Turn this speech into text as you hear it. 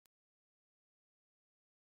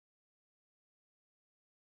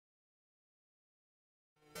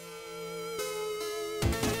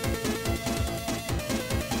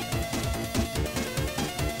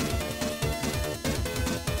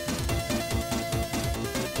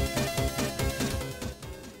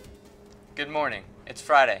Good morning. It's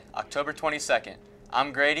Friday, October 22nd.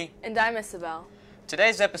 I'm Grady. And I'm Isabel.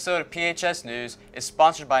 Today's episode of PHS News is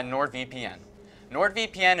sponsored by NordVPN.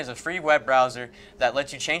 NordVPN is a free web browser that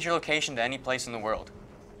lets you change your location to any place in the world.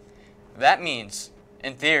 That means,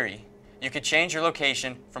 in theory, you could change your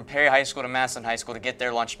location from Perry High School to Massillon High School to get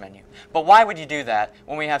their lunch menu. But why would you do that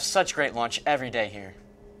when we have such great lunch every day here?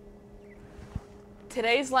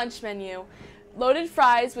 Today's lunch menu: loaded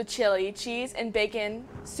fries with chili, cheese, and bacon,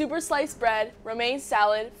 super sliced bread, romaine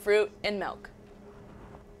salad, fruit, and milk.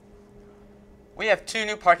 We have two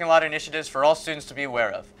new parking lot initiatives for all students to be aware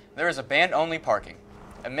of. There is a band-only parking.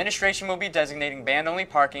 Administration will be designating band-only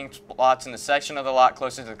parking lots in the section of the lot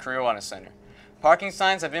closer to the Career Wellness Center. Parking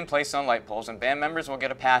signs have been placed on light poles, and band members will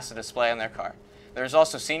get a pass to display on their car. There is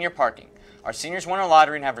also senior parking. Our seniors won a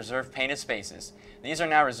lottery and have reserved painted spaces. These are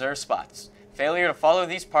now reserved spots. Failure to follow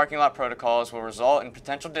these parking lot protocols will result in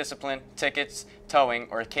potential discipline, tickets, towing,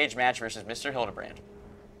 or a cage match versus Mr. Hildebrand.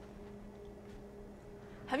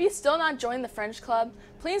 Have you still not joined the French Club?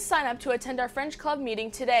 Please sign up to attend our French Club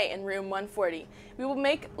meeting today in room 140. We will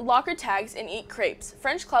make locker tags and eat crepes.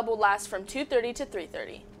 French Club will last from 2:30 to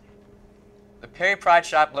 3:30. The Perry Pride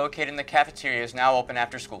Shop located in the cafeteria is now open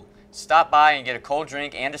after school. Stop by and get a cold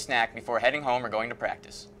drink and a snack before heading home or going to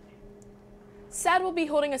practice. SAD will be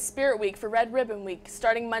holding a Spirit Week for Red Ribbon Week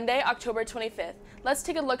starting Monday, October 25th. Let's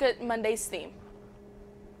take a look at Monday's theme.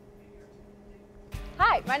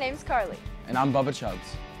 Hi, my name's Carly. And I'm Bubba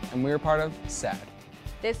Chubbs, and we're part of SAD,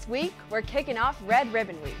 This week, we're kicking off Red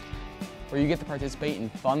Ribbon Week. where you get to participate in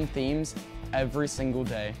fun themes every single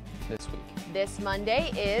day this week. This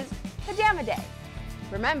Monday is Pajama Day.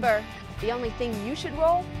 Remember, the only thing you should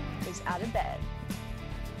roll is out of bed.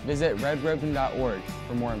 Visit redribbon.org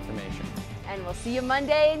for more information. And we'll see you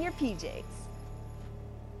Monday in your PJs.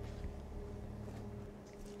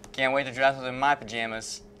 Can't wait to dress up in my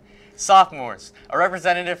pajamas. Sophomores, a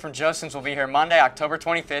representative from Joseph's will be here Monday, October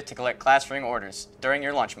 25th to collect class ring orders during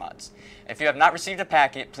your lunch mods. If you have not received a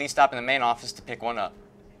packet, please stop in the main office to pick one up.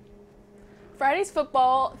 Friday's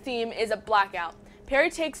football theme is a blackout. Perry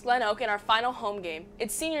takes Glen Oak in our final home game.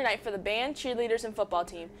 It's senior night for the band, cheerleaders, and football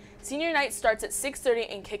team. Senior night starts at 6:30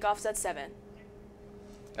 and kickoffs at 7.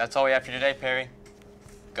 That's all we have for today, Perry.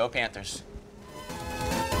 Go Panthers.